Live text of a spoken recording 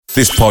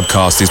This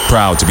podcast is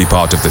proud to be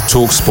part of the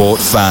TalkSport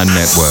Fan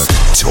Network.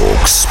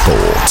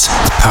 TalkSport.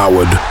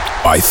 Powered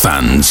by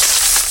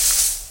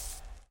fans.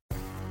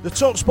 The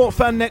TalkSport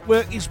Fan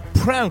Network is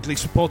proudly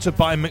supported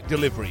by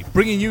McDelivery,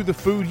 bringing you the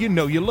food you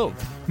know you love.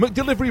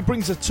 McDelivery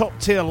brings a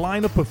top-tier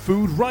lineup of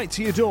food right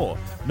to your door.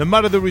 No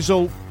matter the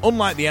result,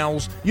 unlike the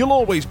Owls, you'll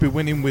always be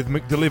winning with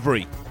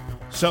McDelivery.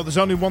 So there's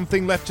only one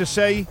thing left to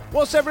say,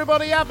 what's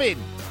everybody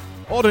having?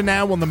 Order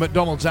now on the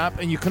McDonald's app,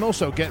 and you can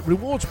also get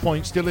rewards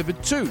points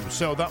delivered too,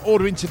 so that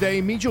ordering today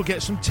means you'll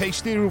get some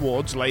tasty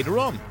rewards later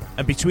on.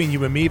 And between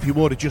you and me, if you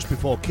order just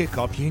before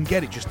kickoff, you can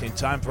get it just in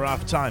time for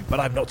half time, but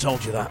I've not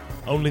told you that.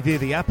 Only via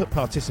the app at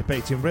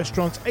participating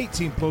restaurants,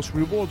 18 plus,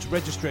 rewards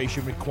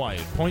registration required.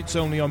 Points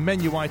only on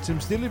menu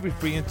items, delivery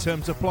free and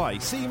terms apply.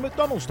 See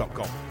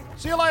mcdonalds.com.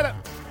 See you later.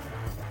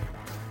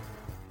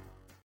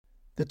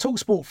 The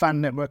TalkSport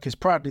Fan Network is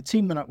proudly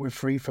teaming up with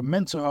Free for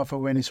Mental Health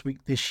Awareness Week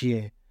this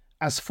year.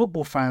 As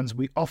football fans,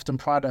 we often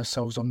pride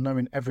ourselves on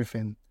knowing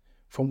everything,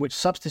 from which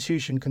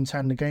substitution can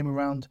turn the game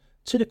around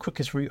to the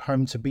quickest route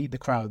home to beat the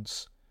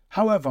crowds.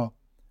 However,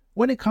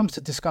 when it comes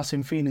to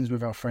discussing feelings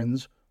with our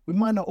friends, we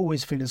might not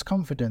always feel as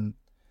confident.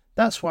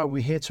 That's why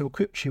we're here to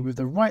equip you with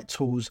the right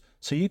tools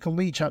so you can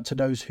reach out to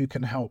those who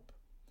can help.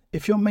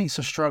 If your mates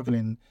are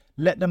struggling,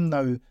 let them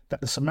know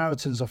that the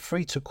Samaritans are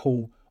free to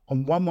call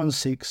on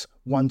 116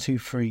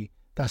 123.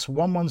 That's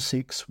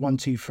 116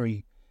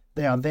 123.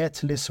 They are there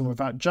to listen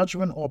without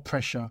judgment or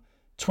pressure,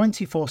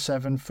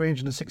 24/7,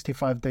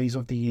 365 days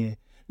of the year.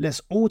 Let's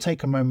all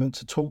take a moment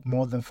to talk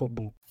more than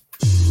football.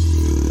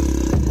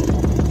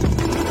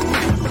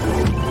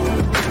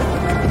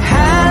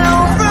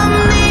 Hello from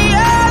the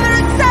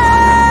other side.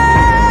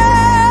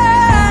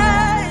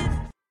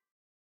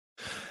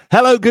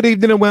 Hello, good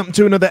evening, and welcome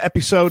to another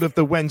episode of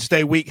the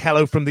Wednesday Week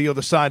Hello from the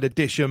Other Side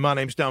edition. My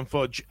name's Dan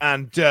Fudge,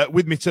 and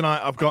with me tonight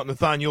I've got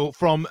Nathaniel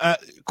from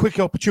quick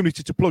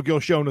opportunity to plug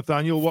your show,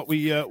 Nathaniel.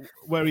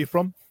 Where are you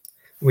from?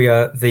 We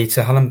are the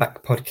To Hull and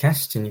Back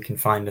podcast, and you can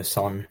find us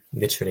on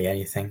literally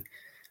anything.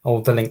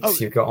 All the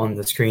links you've got on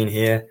the screen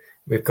here,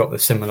 we've got the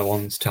similar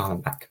ones to Hull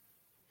and Back.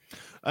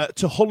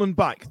 To Hull and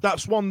Back.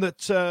 That's one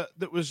that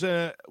was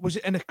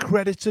it an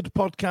accredited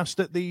podcast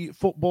at the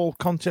Football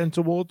Content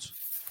Awards?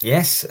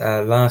 Yes,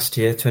 last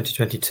year,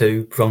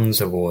 2022,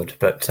 Bronze Award,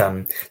 but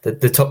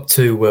the top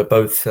two were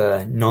both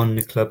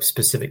non-club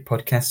specific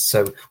podcasts,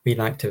 so we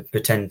like to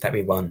pretend that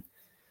we won.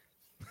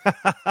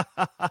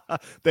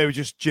 They were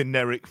just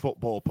generic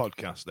football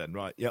podcasts then,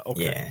 right? Yeah,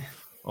 okay. Yeah.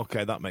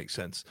 Okay, that makes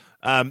sense.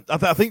 I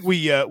think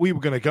we were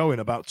going to go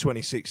in about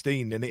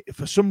 2016, and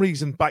for some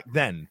reason back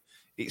then,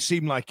 it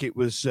seemed like it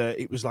was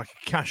like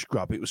a cash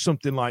grab. It was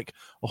something like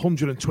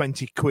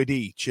 120 quid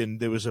each, and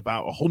there was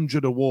about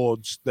 100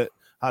 awards that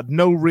had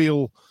no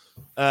real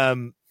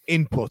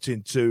input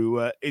into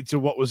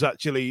what was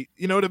actually,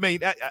 you know what I mean?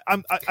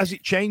 Has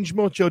it changed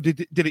much, or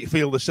did it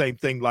feel the same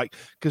thing? Like,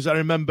 because I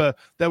remember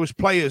there was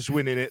players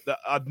winning it that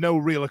had no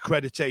real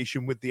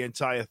accreditation with the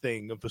entire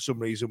thing, and for some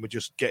reason were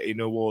just getting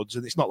awards,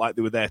 and it's not like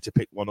they were there to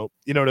pick one up.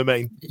 You know what I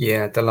mean?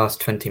 Yeah, the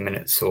last 20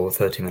 minutes or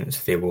 30 minutes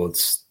of the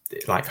awards,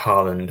 like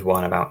Haaland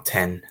won about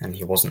 10, and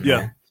he wasn't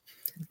there.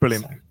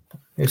 Brilliant. So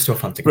it was still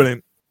fun to go.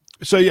 Brilliant.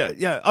 So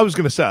yeah, I was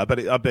going to say, I bet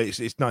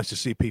it's nice to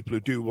see people who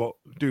do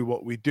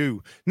what we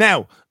do.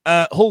 Now,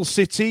 Hull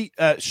City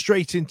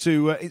straight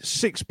into it's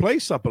sixth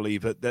place, I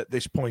believe, at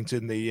this point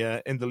in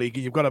the league.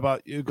 You've got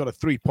a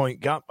 3-point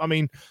gap. I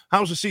mean,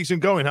 how's the season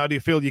going? How do you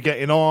feel you're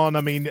getting on?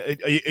 I mean,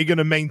 are you going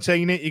to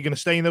maintain it? Are you going to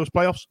stay in those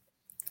playoffs?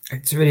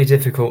 It's really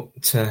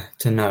difficult to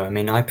know. I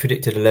mean, I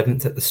predicted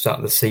 11th at the start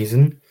of the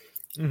season,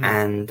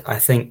 and I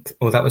think,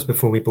 that was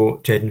before we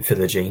bought Jaden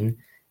Philogene,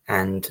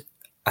 and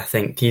I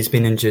think he's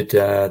been injured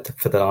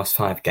for the last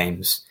 5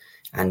 games,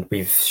 and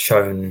we've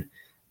shown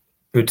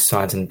good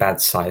sides and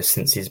bad sides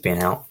since he's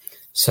been out.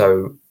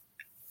 So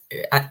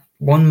at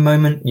one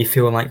moment, you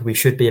feel like we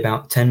should be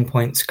about 10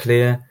 points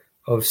clear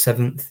of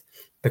 7th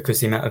because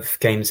the amount of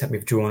games that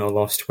we've drawn or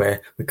lost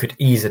where we could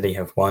easily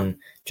have won.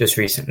 Just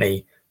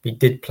recently, we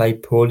did play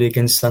poorly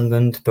against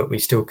Sunderland, but we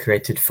still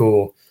created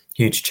 4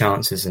 huge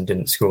chances and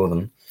didn't score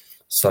them.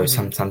 So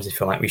sometimes you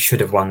feel like we should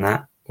have won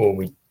that, or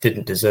we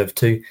didn't deserve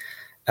to.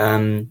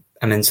 And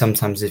then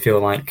sometimes I feel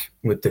like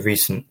with the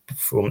recent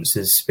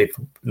performances, we've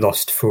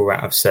lost 4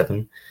 out of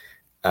 7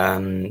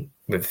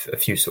 with a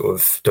few sort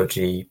of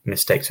dodgy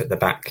mistakes at the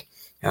back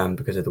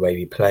because of the way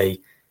we play.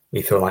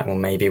 We feel like, well,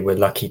 maybe we're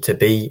lucky to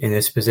be in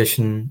this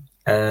position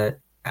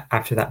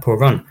after that poor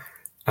run.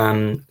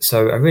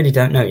 So I really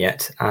don't know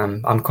yet.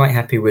 I'm quite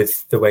happy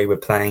with the way we're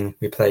playing.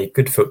 We play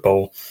good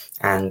football,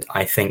 and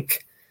I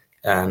think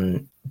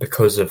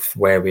because of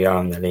where we are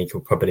in the league,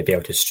 we'll probably be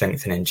able to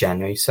strengthen in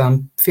January. So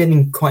I'm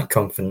feeling quite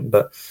confident,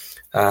 but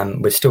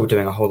we're still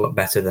doing a whole lot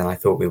better than I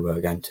thought we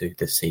were going to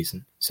this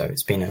season. So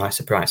it's been a nice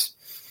surprise.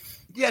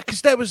 Yeah,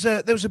 because there was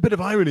a bit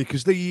of irony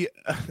because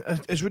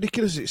as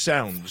ridiculous as it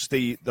sounds,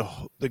 the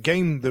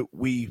game that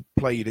we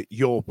played at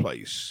your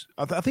place,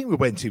 I think we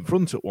went in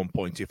front at one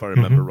point if I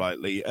remember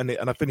rightly, and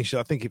I finished.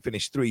 I think it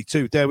finished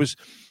 3-2. There was,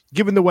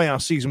 given the way our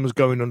season was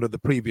going under the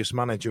previous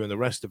manager and the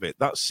rest of it,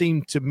 that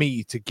seemed to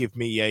me to give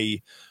me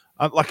a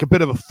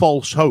bit of a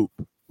false hope.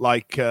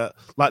 Like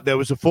there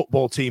was a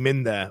football team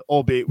in there,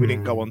 albeit we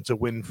didn't go on to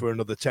win for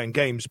another 10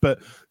 games. But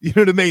you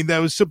know what I mean?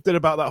 There was something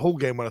about that whole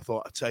game when I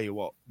thought, I tell you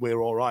what,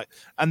 we're all right.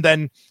 And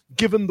then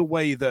given the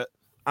way that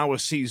our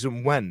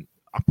season went,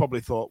 I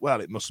probably thought, well,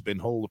 it must have been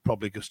Hull. They're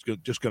probably just going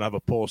to have a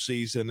poor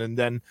season. And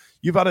then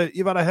you've had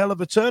a hell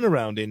of a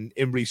turnaround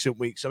in recent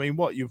weeks. I mean,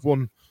 what, you've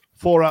won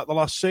 4 out of the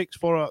last 6,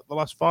 4 out of the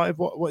last 5.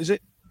 What is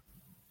it?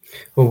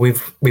 Well,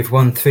 we've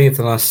won 3 of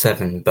the last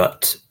 7,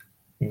 but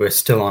we're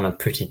still on a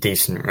pretty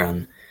decent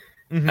run.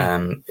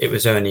 It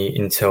was only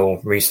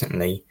until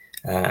recently,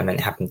 and then it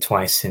happened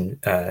twice in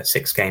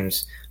 6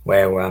 games,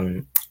 where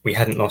we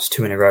hadn't lost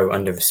 2 in a row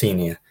under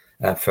Rosenior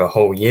for a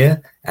whole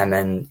year, and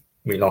then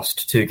we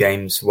lost 2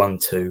 games,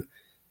 1-2,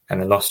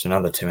 and then lost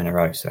another 2 in a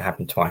row. So it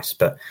happened twice.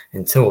 But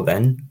until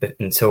then,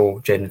 until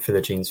Jaden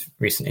Philogene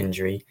recent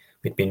injury,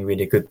 we'd been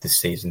really good this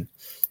season.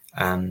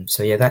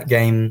 So yeah, that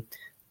game,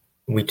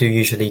 we do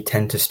usually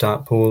tend to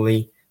start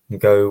poorly and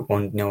go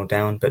 1-0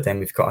 down, but then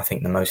we've got, I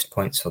think, the most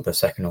points, or the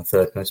second or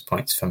third most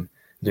points from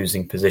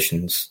losing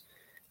positions.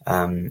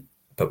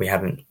 But we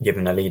haven't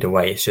given a lead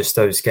away. It's just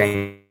those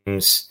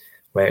games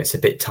where it's a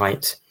bit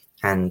tight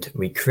and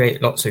we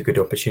create lots of good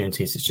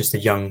opportunities. It's just the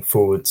young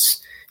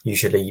forwards,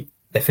 usually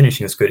they're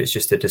finishing as good. It's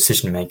just the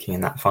decision making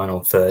in that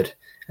final third,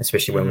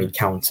 especially when we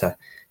counter.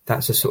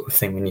 That's the sort of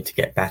thing we need to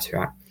get better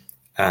at.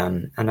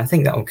 And I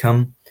think that will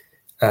come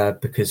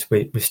because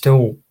we're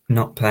still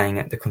not playing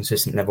at the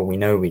consistent level we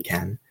know we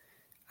can.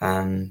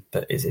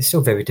 But it's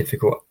still very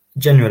difficult.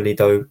 Generally,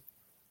 though,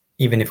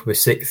 even if we're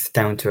 6th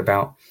down to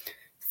about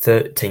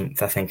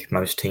 13th, I think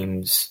most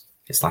teams,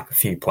 it's like a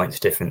few points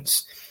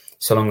difference.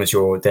 So long as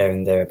you're there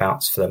and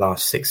thereabouts for the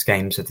last 6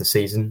 games of the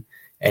season,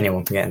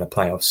 anyone can get in the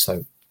playoffs.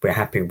 So we're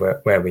happy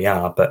where we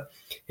are, but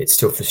it's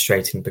still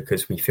frustrating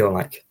because we feel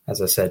like,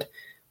 as I said,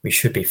 we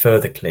should be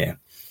further clear.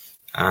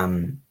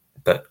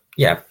 But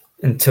yeah,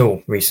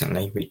 until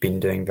recently, we've been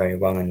doing very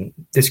well. And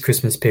this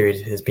Christmas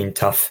period has been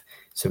tough.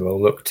 So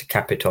we'll look to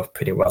cap it off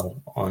pretty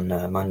well on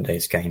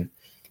Monday's game.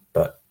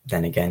 But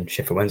then again,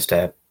 Sheffield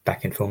Wednesday are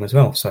back in form as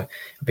well. So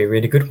it'll be a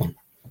really good one.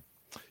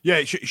 Yeah,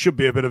 it should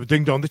be a bit of a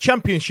ding-dong. The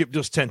Championship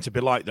does tend to be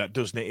like that,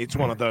 doesn't it? It's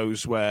one of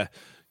those where,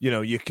 you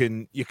know, you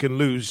can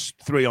lose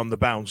 3 on the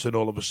bounce and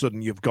all of a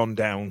sudden you've gone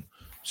down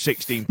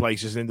 16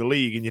 places in the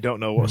league and you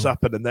don't know what's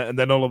happened. And then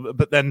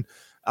but then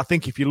I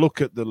think if you look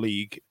at the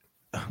league,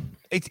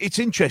 it's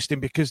interesting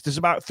because there's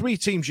about 3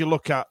 teams you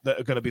look at that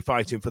are going to be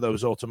fighting for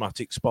those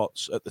automatic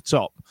spots at the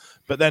top.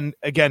 But then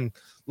again,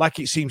 like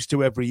it seems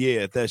to every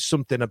year, there's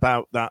something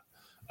about that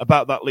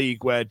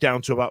league where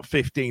down to about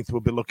 15th we'll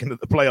be looking at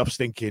the playoffs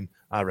thinking,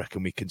 I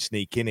reckon we can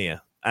sneak in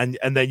here. And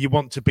then you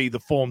want to be the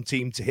form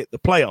team to hit the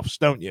playoffs,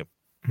 don't you?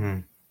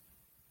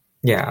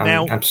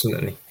 Yeah,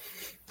 absolutely.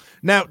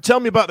 Now, tell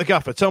me about the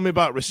gaffer. Tell me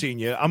about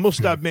Rosenior. I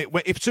must admit,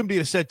 if somebody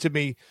had said to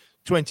me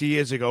 20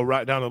 years ago,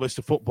 write down a list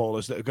of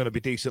footballers that are going to be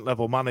decent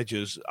level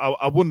managers,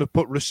 I wouldn't have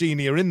put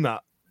Rosenior in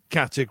that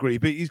category,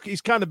 but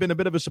he's kind of been a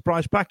bit of a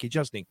surprise package,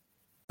 hasn't he?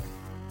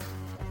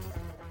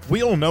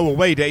 We all know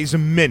away days are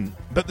mint,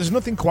 but there's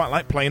nothing quite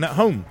like playing at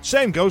home.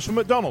 Same goes for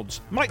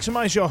McDonald's.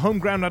 Maximise your home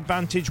ground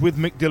advantage with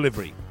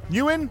McDelivery.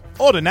 You in?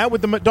 Order now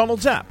with the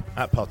McDonald's app.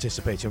 At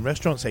participating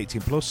restaurants,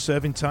 18 plus,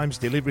 serving times,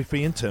 delivery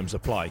fee and terms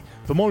apply.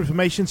 For more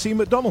information, see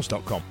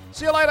mcdonalds.com.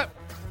 See you later.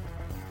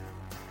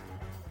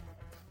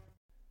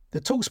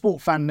 The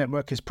TalkSport Fan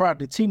Network is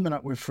proudly teaming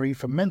up with Free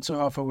for Mental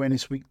Health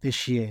Awareness Week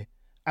this year.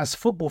 As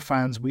football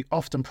fans, we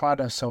often pride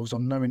ourselves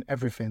on knowing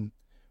everything,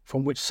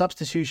 from which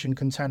substitution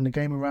can turn the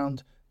game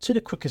around to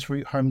the quickest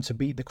route home to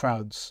beat the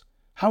crowds.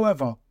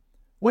 However,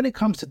 when it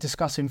comes to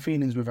discussing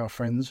feelings with our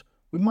friends,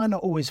 we might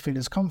not always feel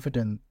as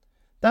confident.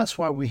 That's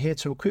why we're here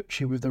to equip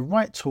you with the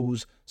right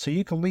tools so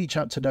you can reach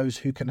out to those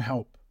who can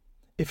help.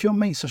 If your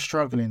mates are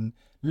struggling,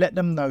 let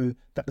them know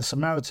that the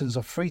Samaritans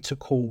are free to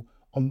call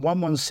on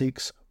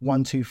 116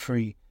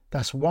 123.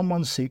 That's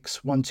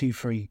 116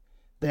 123.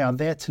 They are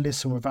there to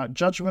listen without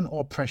judgment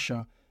or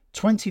pressure,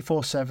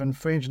 24/7,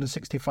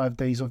 365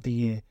 days of the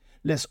year.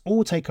 Let's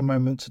all take a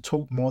moment to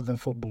talk more than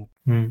football.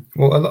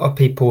 Well, a lot of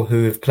people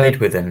who have played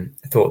with him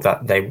thought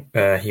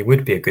that he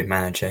would be a good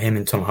manager, him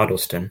and Tom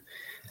Huddleston,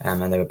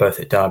 and they were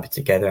both at Derby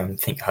together. I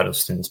think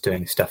Huddleston's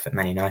doing stuff at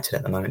Man United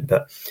at the moment,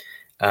 but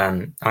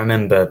I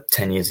remember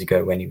 10 years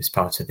ago when he was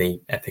part of the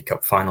FA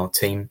Cup final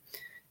team.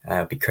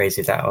 It'd be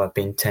crazy that it'll have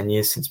been 10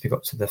 years since we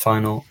got to the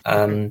final.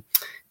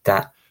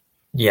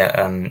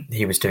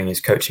 He was doing his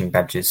coaching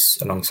badges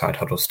alongside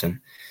Huddleston.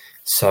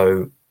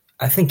 So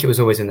I think it was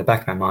always in the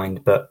back of my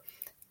mind, but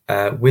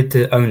with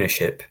the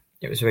ownership,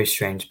 it was very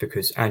strange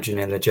because Acun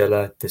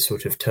Ilicella, the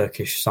sort of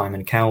Turkish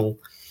Simon Cowell,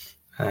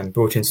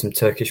 brought in some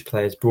Turkish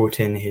players, brought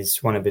in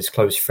one of his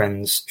close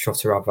friends,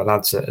 Shotar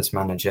Arveladze, as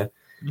manager.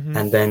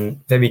 And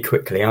then very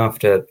quickly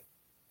after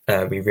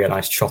we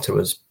realised Trotter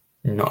was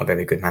not a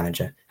very good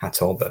manager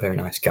at all, but a very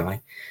nice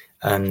guy,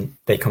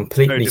 they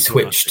completely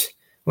switched.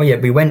 Well, yeah,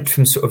 we went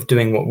from sort of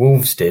doing what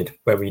Wolves did,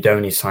 where we'd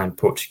only sign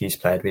Portuguese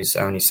players, we'd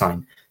only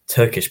sign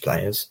Turkish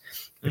players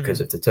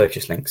because of the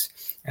Turkish links.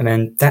 And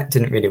then that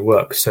didn't really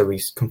work. So we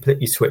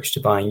completely switched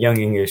to buying young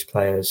English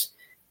players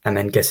and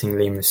then getting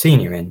Liam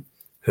Rossini in,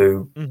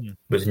 who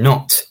was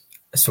not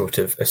a sort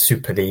of a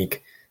Super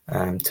League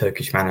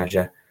Turkish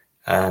manager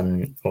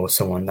or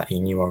someone that he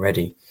knew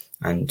already.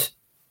 And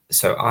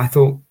so I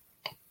thought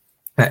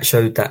that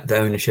showed that the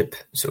ownership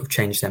sort of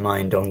changed their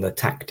mind on the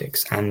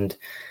tactics. And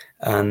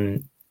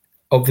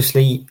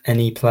obviously,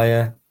 any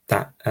player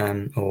that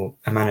or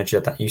a manager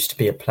that used to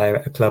be a player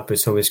at a club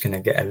is always going to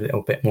get a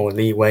little bit more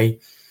leeway,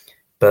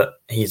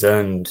 but he's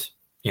earned,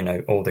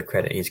 all the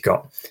credit he's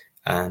got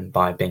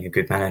by being a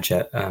good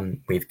manager.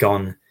 We've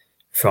gone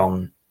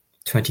from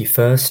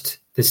 21st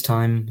this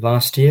time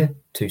last year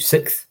to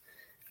 6th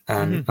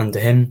under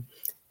him,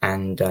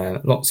 and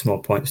lots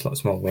more points,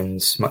 lots more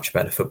wins, much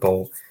better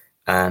football,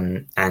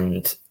 and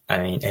I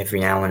mean, every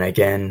now and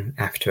again,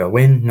 after a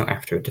win, not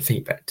after a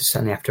defeat, but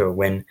certainly after a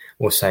win,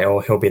 we'll say, oh,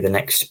 he'll be the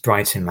next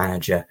Brighton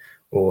manager,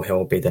 or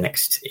he'll be the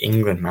next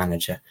England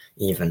manager,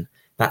 even.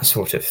 That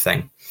sort of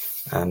thing.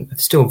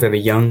 Still very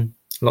young,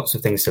 lots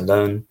of things to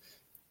learn,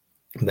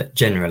 but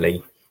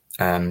generally,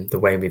 the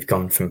way we've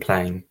gone from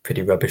playing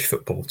pretty rubbish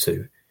football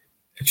to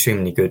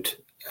extremely good,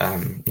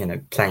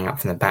 playing out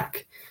from the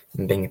back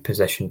and being a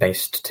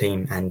possession-based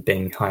team and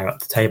being higher up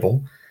the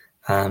table,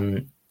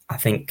 I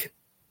think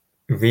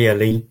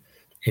really,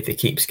 if it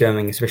keeps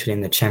going, especially in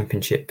the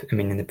Championship, I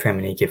mean, in the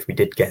Premier League, if we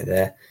did get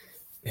there,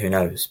 who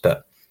knows?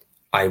 But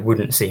I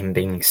wouldn't see him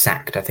being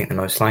sacked. I think the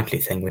most likely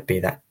thing would be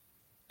that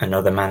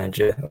another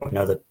manager or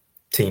another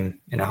team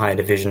in a higher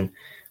division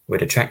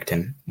would attract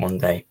him one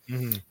day,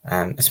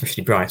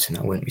 especially Brighton.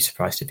 I wouldn't be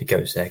surprised if he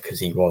goes there because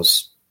he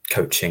was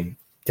coaching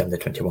the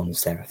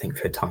under-21s there, I think,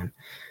 for a time.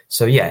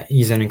 So, yeah,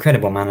 he's an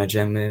incredible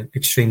manager, and we're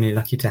extremely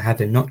lucky to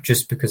have him, not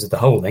just because of the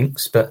whole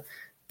links, but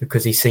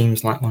because he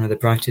seems like one of the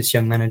brightest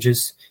young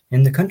managers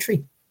in the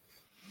country.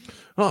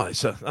 Oh,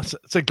 it's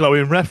a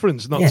glowing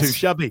reference, not too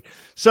shabby.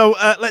 So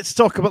let's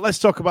talk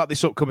about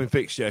this upcoming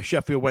fixture.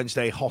 Sheffield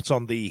Wednesday, hot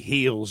on the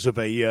heels of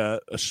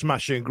a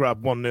smash and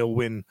grab 1-0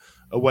 win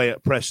away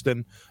at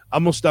Preston. I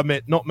must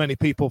admit, not many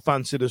people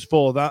fancied us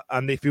for that.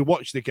 And if you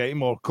watch the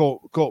game or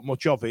caught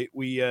much of it,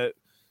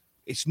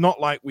 it's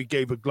not like we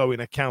gave a glowing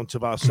account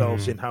of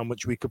ourselves in how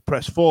much we could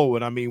press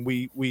forward. I mean,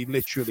 we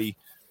literally.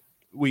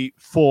 We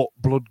fought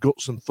blood,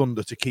 guts, and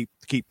thunder to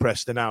keep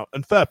Preston out,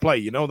 and fair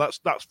play.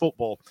 That's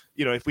football.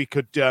 If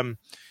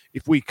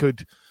we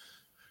could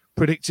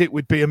predict it,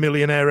 we'd be a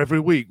millionaire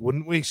every week,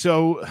 wouldn't we?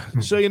 So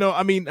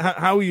I mean,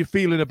 how are you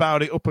feeling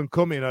about it up and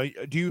coming?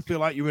 Do you feel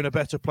like you're in a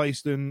better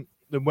place than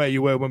where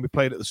you were when we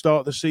played at the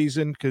start of the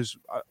season? Because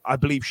I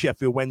believe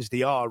Sheffield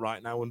Wednesday are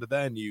right now under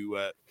their new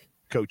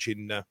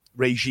coaching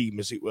regime,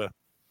 as it were.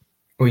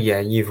 Well,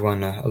 yeah, you've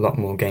won a lot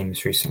more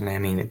games recently. I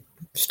mean,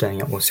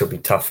 staying up will still be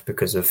tough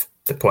because of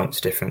the points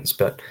difference,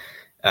 but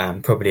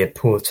probably a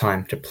poor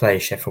time to play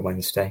Sheffield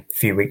Wednesday. A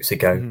few weeks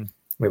ago,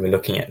 we were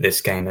looking at this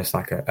game as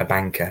like a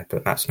banker,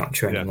 but that's not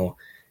true anymore,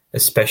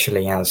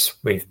 especially as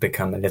we've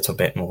become a little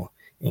bit more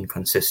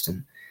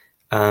inconsistent.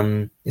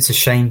 It's a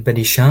shame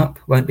Buddy Sharp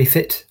won't be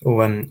fit or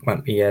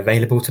won't be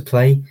available to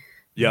play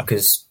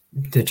because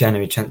the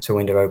January transfer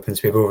window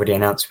opens. We've already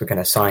announced we're going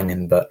to sign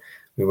him, but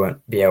we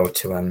won't be able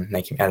to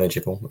make him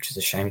eligible, which is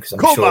a shame because I'm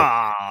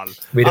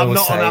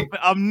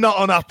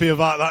not unhappy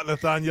about that,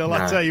 Nathaniel. No.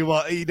 I tell you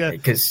what, he'd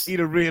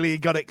have really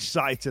got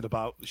excited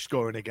about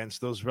scoring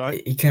against us,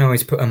 right? He can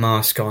always put a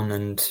mask on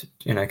and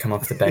come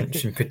off the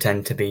bench and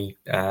pretend to be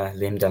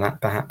Liam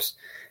Dunlap, perhaps.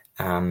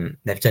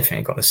 They've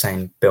definitely got the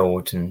same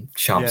build, and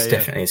Sharp's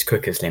definitely as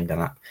quick as Liam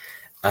Dunlap.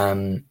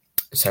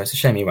 So it's a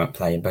shame he won't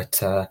play,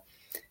 but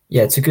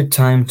it's a good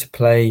time to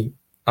play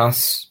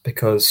us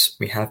because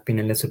we have been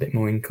a little bit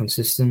more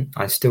inconsistent.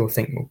 I still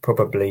think we'll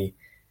probably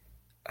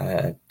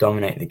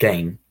dominate the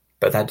game,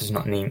 but that does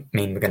not mean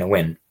we're going to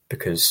win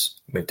because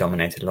we've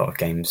dominated a lot of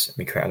games,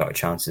 we create a lot of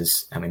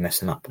chances and we mess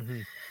them up.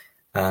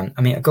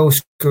 I mean, a goal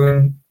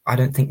scoring I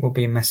don't think will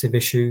be a massive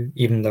issue,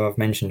 even though I've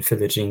mentioned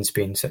Philogene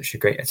being such a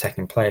great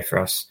attacking player for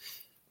us.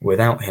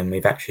 Without him,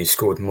 we've actually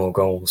scored more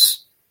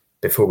goals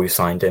before we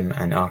signed him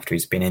and after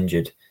he's been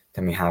injured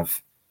than we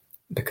have,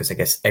 because I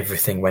guess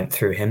everything went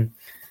through him.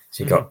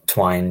 So you got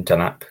Twine,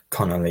 Dunlap,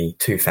 Connolly,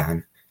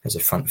 Tufan as a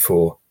front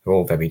four, who are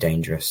all very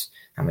dangerous,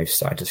 and we've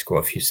started to score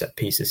a few set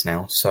pieces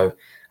now. So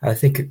I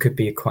think it could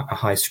be quite a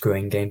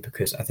high-scoring game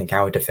because I think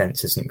our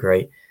defence isn't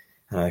great.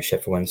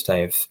 Sheffield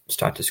Wednesday have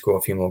started to score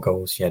a few more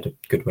goals. He had a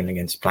good win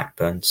against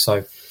Blackburn.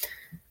 So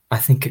I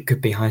think it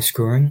could be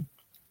high-scoring.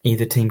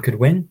 Either team could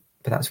win,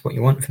 but that's what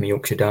you want from a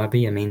Yorkshire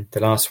derby. I mean, the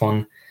last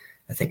one,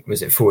 I think,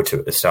 was it 4-2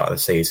 at the start of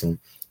the season,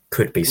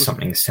 could be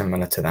something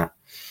similar to that.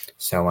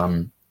 So, I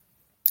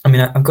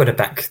mean, I've got to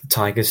back the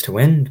Tigers to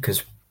win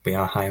because we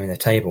are higher in the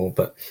table,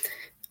 but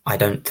I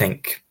don't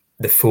think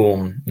the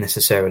form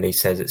necessarily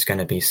says it's going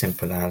to be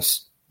simple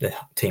as the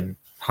team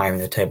higher in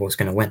the table is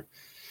going to win.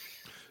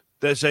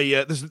 There's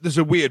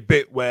a weird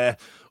bit where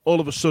all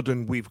of a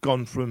sudden we've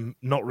gone from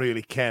not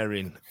really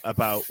caring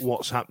about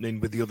what's happening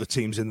with the other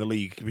teams in the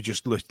league. We're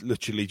just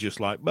literally just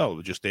like, well,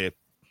 we're just here,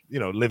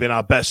 living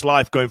our best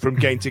life, going from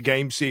game to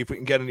game, see if we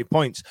can get any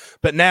points.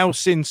 But now,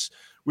 since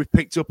we've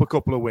picked up a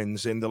couple of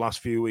wins in the last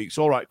few weeks,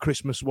 all right,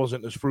 Christmas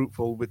wasn't as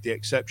fruitful with the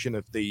exception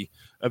of the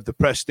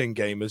Preston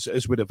game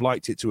as we'd have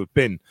liked it to have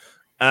been.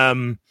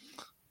 Some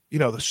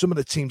of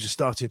the teams are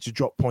starting to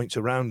drop points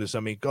around us. I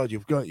mean, God,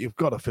 you've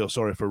got to feel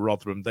sorry for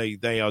Rotherham.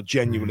 They are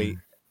genuinely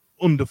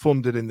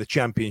underfunded in the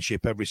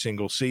Championship every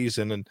single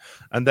season,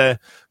 and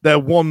they're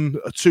one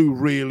or two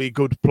really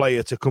good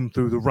player to come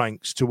through the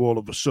ranks to all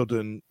of a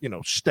sudden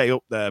stay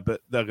up there,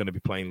 but they're going to be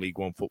playing League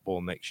One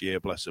football next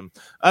year, bless them.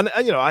 And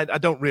I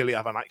don't really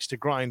have an axe to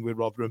grind with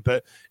Rotherham,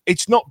 but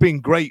it's not been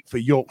great for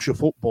Yorkshire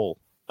football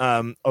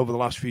over the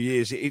last few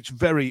years. It's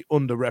very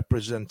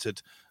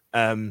underrepresented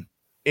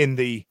in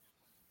the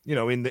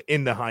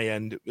high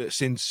end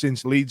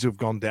since Leeds have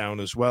gone down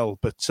as well.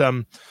 But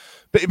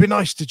it'd be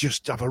nice to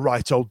just have a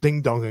right old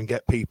ding dong and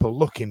get people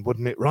looking,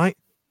 wouldn't it? Right?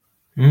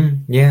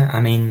 Yeah, I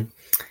mean,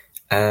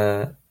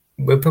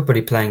 we're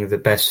probably playing the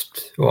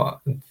best. Well,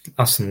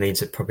 us and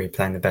Leeds are probably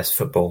playing the best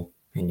football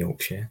in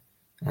Yorkshire.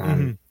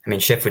 I mean,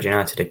 Sheffield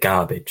United are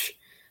garbage.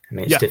 I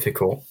mean, it's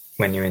difficult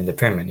when you're in the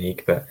Premier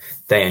League, but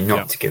they are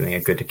not giving a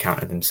good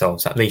account of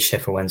themselves. At least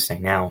Sheffield Wednesday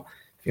now,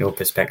 from your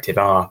perspective,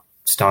 are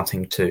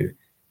starting to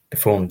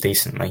perform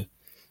decently.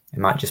 It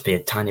might just be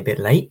a tiny bit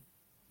late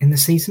in the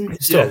season.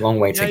 It's still a long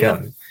way to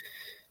go.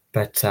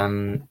 But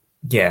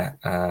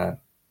I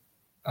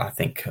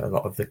think a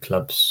lot of the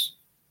clubs,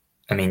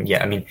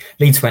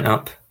 Leeds went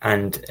up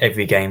and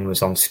every game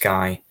was on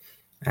Sky,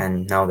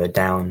 and now they're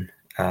down.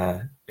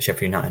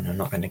 Sheffield United are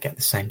not going to get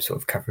the same sort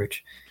of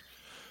coverage.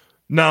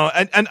 No,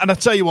 and I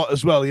tell you what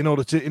as well, in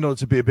order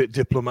to be a bit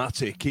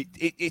diplomatic,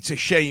 it's a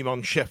shame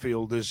on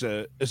Sheffield as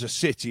a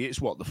city. It's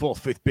the fourth,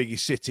 fifth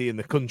biggest city in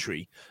the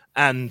country,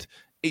 and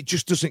it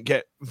just doesn't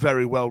get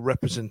very well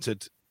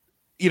represented.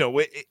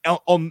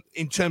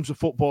 In terms of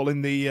football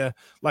in the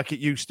like it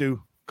used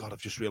to. God, I've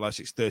just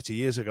realised it's 30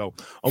 years ago.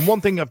 And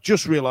one thing I've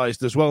just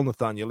realised as well,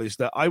 Nathaniel, is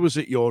that I was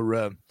at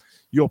your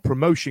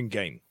promotion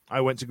game. I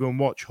went to go and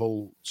watch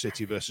Hull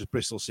City versus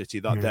Bristol City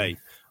that day.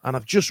 And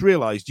I've just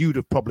realised you'd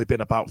have probably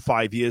been about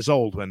 5 years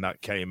old when that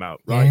came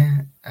out,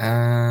 right?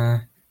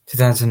 Yeah,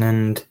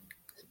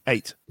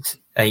 2008.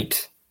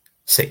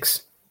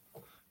 6.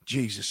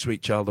 Jesus,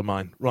 sweet child of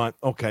mine. Right,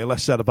 okay,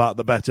 less said about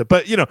the better.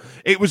 But,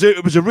 it was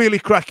a really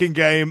cracking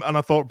game, and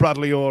I thought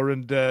Bradley Orr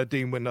and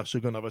Dean Windass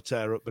were going to have a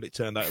tear-up, but it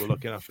turned out we're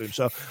looking after him.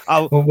 So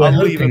we're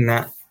hoping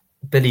that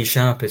Billy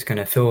Sharp is going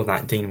to fill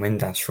that Dean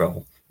Windass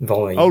role.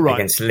 Volley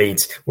against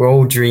Leeds. We're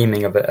all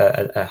dreaming of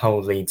a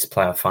whole Leeds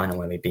playoff final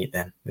where we beat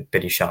them with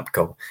Billy Sharp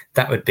goal.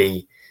 That would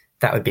be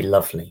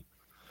lovely.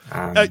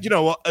 You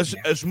know what?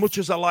 As much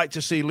as I like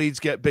to see Leeds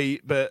get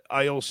beat, but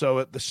I also,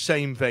 at the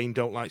same vein,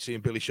 don't like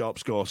seeing Billy Sharp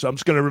score. So I'm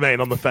just going to remain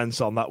on the fence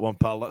on that one,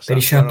 pal.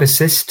 Billy Sharp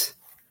assist.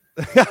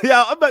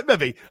 Yeah,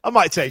 maybe I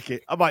might take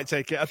it.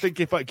 I think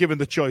if given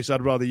the choice,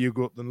 I'd rather you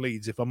go up than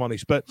Leeds, if I'm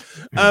honest. But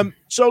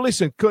so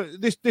listen,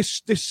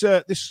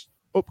 this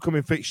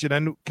upcoming fixture,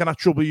 then, can I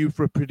trouble you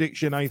for a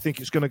prediction how you think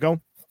it's going to go?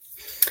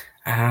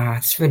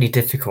 It's really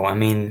difficult. I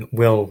mean,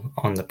 Will,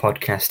 on the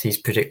podcast, he's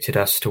predicted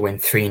us to win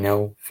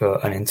 3-0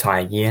 for an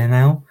entire year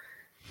now.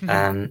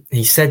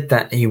 He said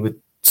that he would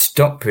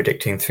stop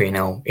predicting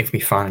 3-0 if we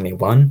finally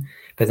won,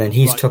 but then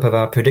he's top of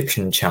our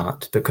prediction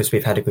chart because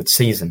we've had a good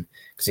season,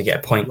 because you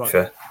get a point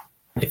for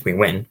if we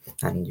win,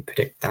 and you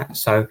predict that.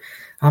 So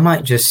I'm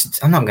not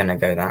going to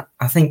go that.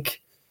 I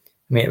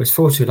mean, it was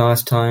 4-2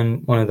 last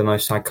time. One of the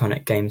most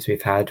iconic games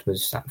we've had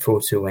was that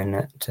 4-2 win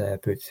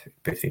at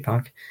Boothby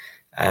Park.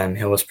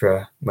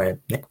 Hillsborough, where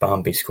Nick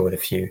Barmby scored a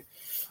few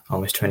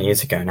almost 20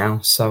 years ago now.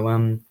 So,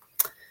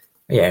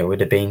 it would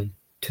have been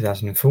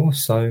 2004.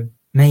 So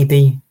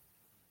maybe,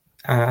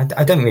 I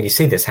don't really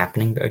see this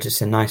happening, but it's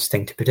just a nice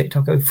thing to predict.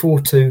 I'll go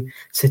 4-2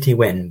 City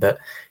win. But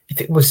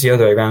if it was the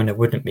other way around, I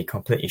wouldn't be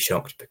completely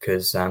shocked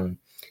because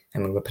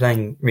we're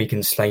playing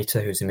Regan Slater,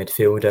 who's a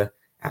midfielder,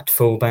 at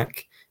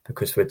fullback,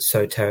 because we're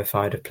so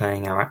terrified of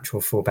playing our actual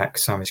fullback,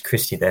 Cyrus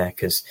Christie, there,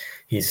 because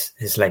his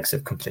legs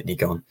have completely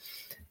gone.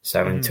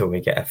 So until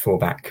we get a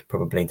fullback,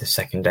 probably the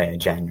second day of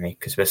January,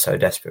 because we're so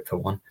desperate for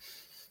one,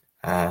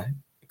 it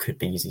could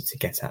be easy to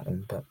get at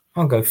them. But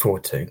I'll go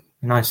 4-2.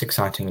 Nice,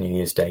 exciting New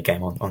Year's Day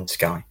game on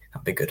Sky.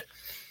 That'd be good.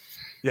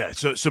 Yeah,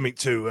 so something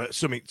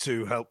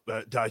to help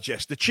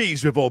digest the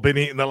cheese we've all been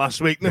eating the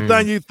last week.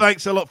 Nathaniel,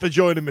 thanks a lot for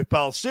joining me,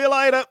 pal. See you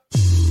later.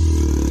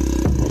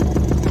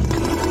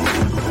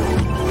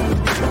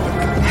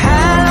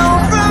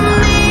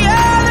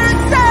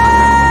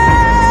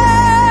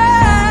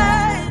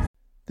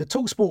 The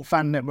TalkSport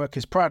Fan Network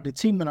is proudly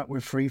teaming up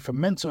with Free for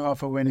Mental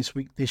Health Awareness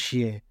Week this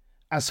year.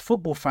 As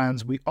football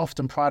fans, we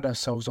often pride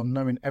ourselves on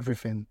knowing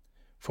everything,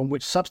 from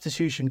which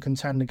substitution can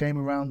turn the game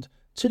around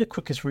to the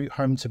quickest route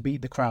home to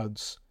beat the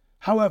crowds.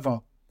 However,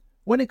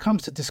 when it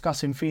comes to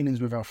discussing feelings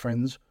with our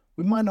friends,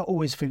 we might not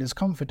always feel as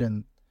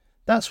confident.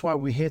 That's why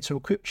we're here to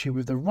equip you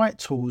with the right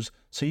tools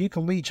so you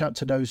can reach out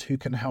to those who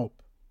can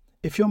help.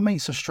 If your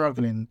mates are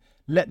struggling,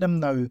 let them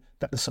know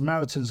that the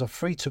Samaritans are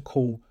free to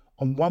call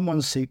on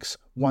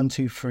 116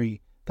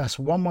 123. That's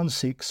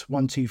 116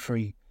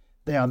 123.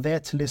 They are there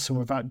to listen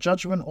without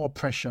judgment or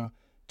pressure,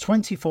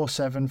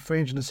 24/7,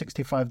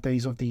 365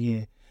 days of the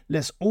year.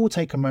 Let's all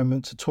take a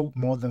moment to talk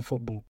more than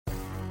football.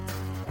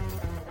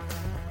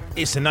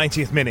 It's the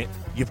 90th minute.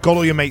 You've got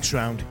all your mates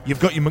round. You've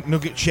got your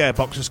McNugget share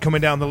boxes coming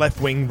down the left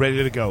wing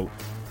ready to go.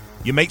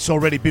 Your mate's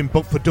already been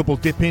booked for double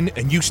dipping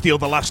and you steal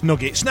the last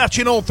nugget,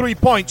 snatching all 3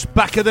 points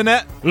back of the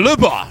net. Le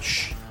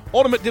Bosch.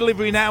 Order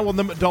McDelivery now on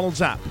the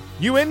McDonald's app.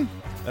 You in?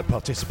 At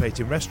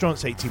participating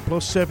restaurants, 18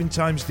 plus, serving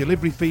times,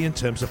 delivery fee and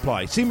terms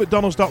apply. See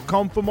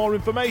mcdonalds.com for more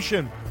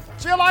information.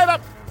 See you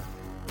later.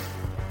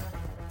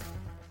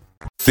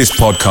 This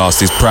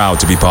podcast is proud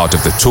to be part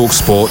of the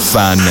TalkSport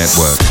Fan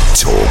Network.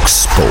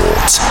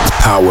 TalkSport.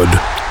 Powered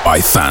by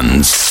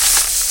fans.